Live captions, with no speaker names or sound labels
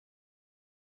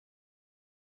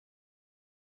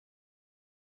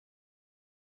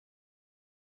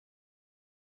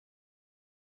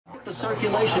The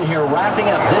circulation here wrapping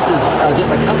up. This is just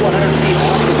a couple of hundred feet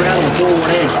off the ground on the forward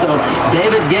edge. So,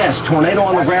 David, guess, tornado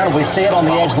on the ground. We see it on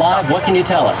the edge live. What can you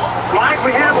tell us? Mike,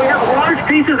 we have large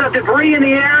pieces of debris in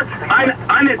the air.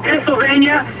 I'm in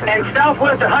Pennsylvania and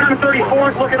southwest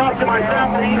 134th, looking off to my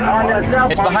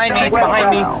south. It's behind me. It's behind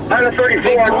me. 134th.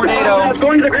 Big tornado. It's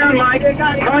going to the ground, Mike.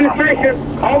 Condensation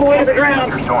all the way to the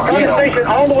ground. Condensation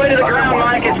all the way to the ground,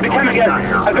 Mike. It's becoming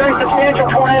a very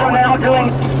substantial tornado now,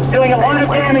 doing a lot of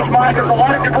damage, Mike. There's a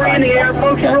lot of debris in the air.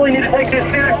 Folks, you really need to take this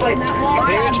seriously.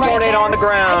 Huge tornado on the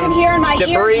ground. I can hear in my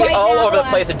Debris ears right all now, over the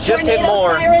place. It just hit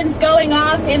more. Sirens going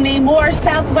off in the more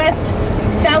southeast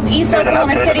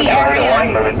Oklahoma City area.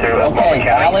 Okay,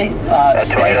 Allie,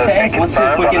 stay safe. Let's see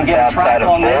if we can get a track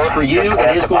on this for you.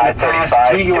 It is going to pass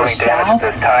to your south.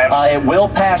 It will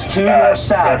pass to your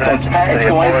south. So it's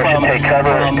going from right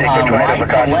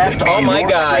to left. Oh my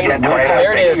God.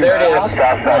 There it is. There it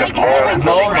is.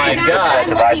 Oh my God.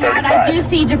 I do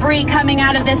see debris coming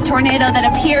out of this tornado that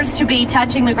appears to be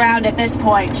touching the ground at this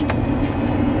point.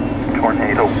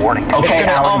 Tornado warning. Okay,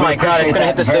 oh my God, it's going to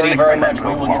hit the city. Very much.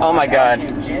 Oh my God.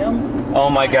 Oh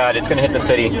my God, it's going to hit the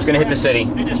city. It's going to hit the city.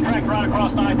 It just tracked right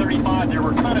across I-35. There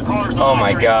were a ton of cars on Oh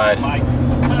my God.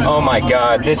 Oh my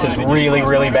God, this is really,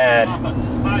 really bad.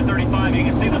 I-35, you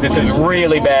can see the This is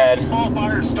really bad. Small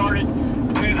fires started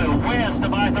to the west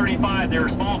of I-35. There were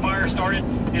small fires started.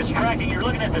 It's tracking. You're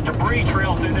looking at the debris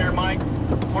trail through there, Mike.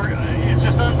 It's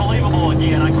just unbelievable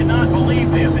again. I cannot believe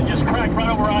this. It just cracked right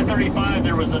over I-35.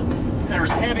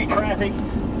 There's heavy traffic.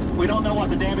 We don't know what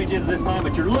the damage is this time,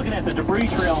 but you're looking at the debris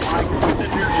trail, Mike. You can sit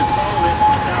here and just follow this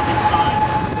on the southeast side.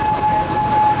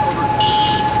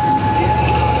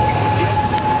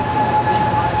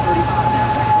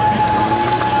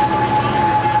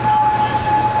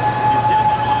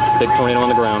 Big tornado on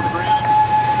the ground.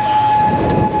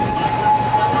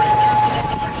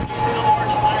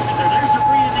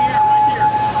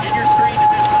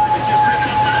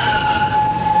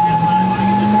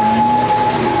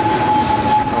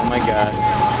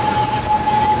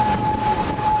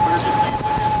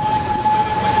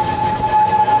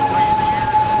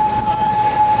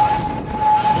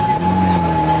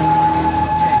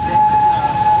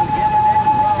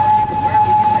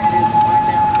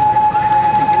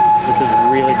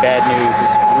 Bad news.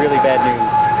 It's really bad news.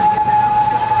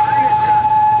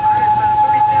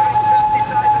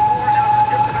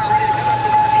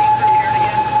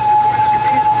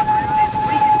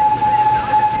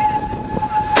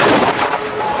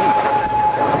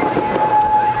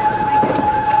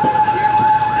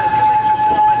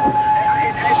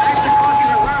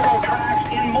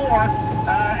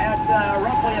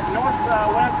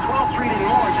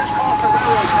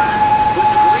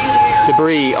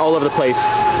 Debris all over the place.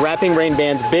 Wrapping rain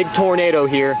bands. Big tornado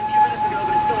here.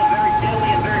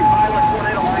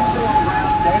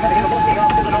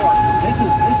 This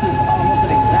is almost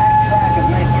an exact track of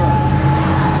May 3rd.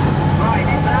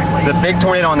 There's a big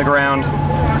tornado on the ground.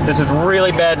 This is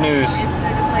really bad news.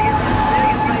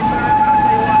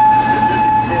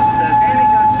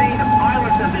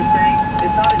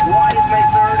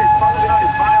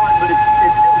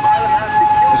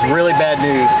 This is really bad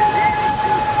news.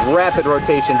 Rapid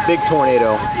rotation, big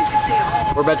tornado.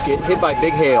 We're about to get hit by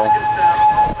big hail.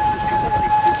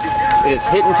 It is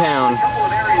hitting town.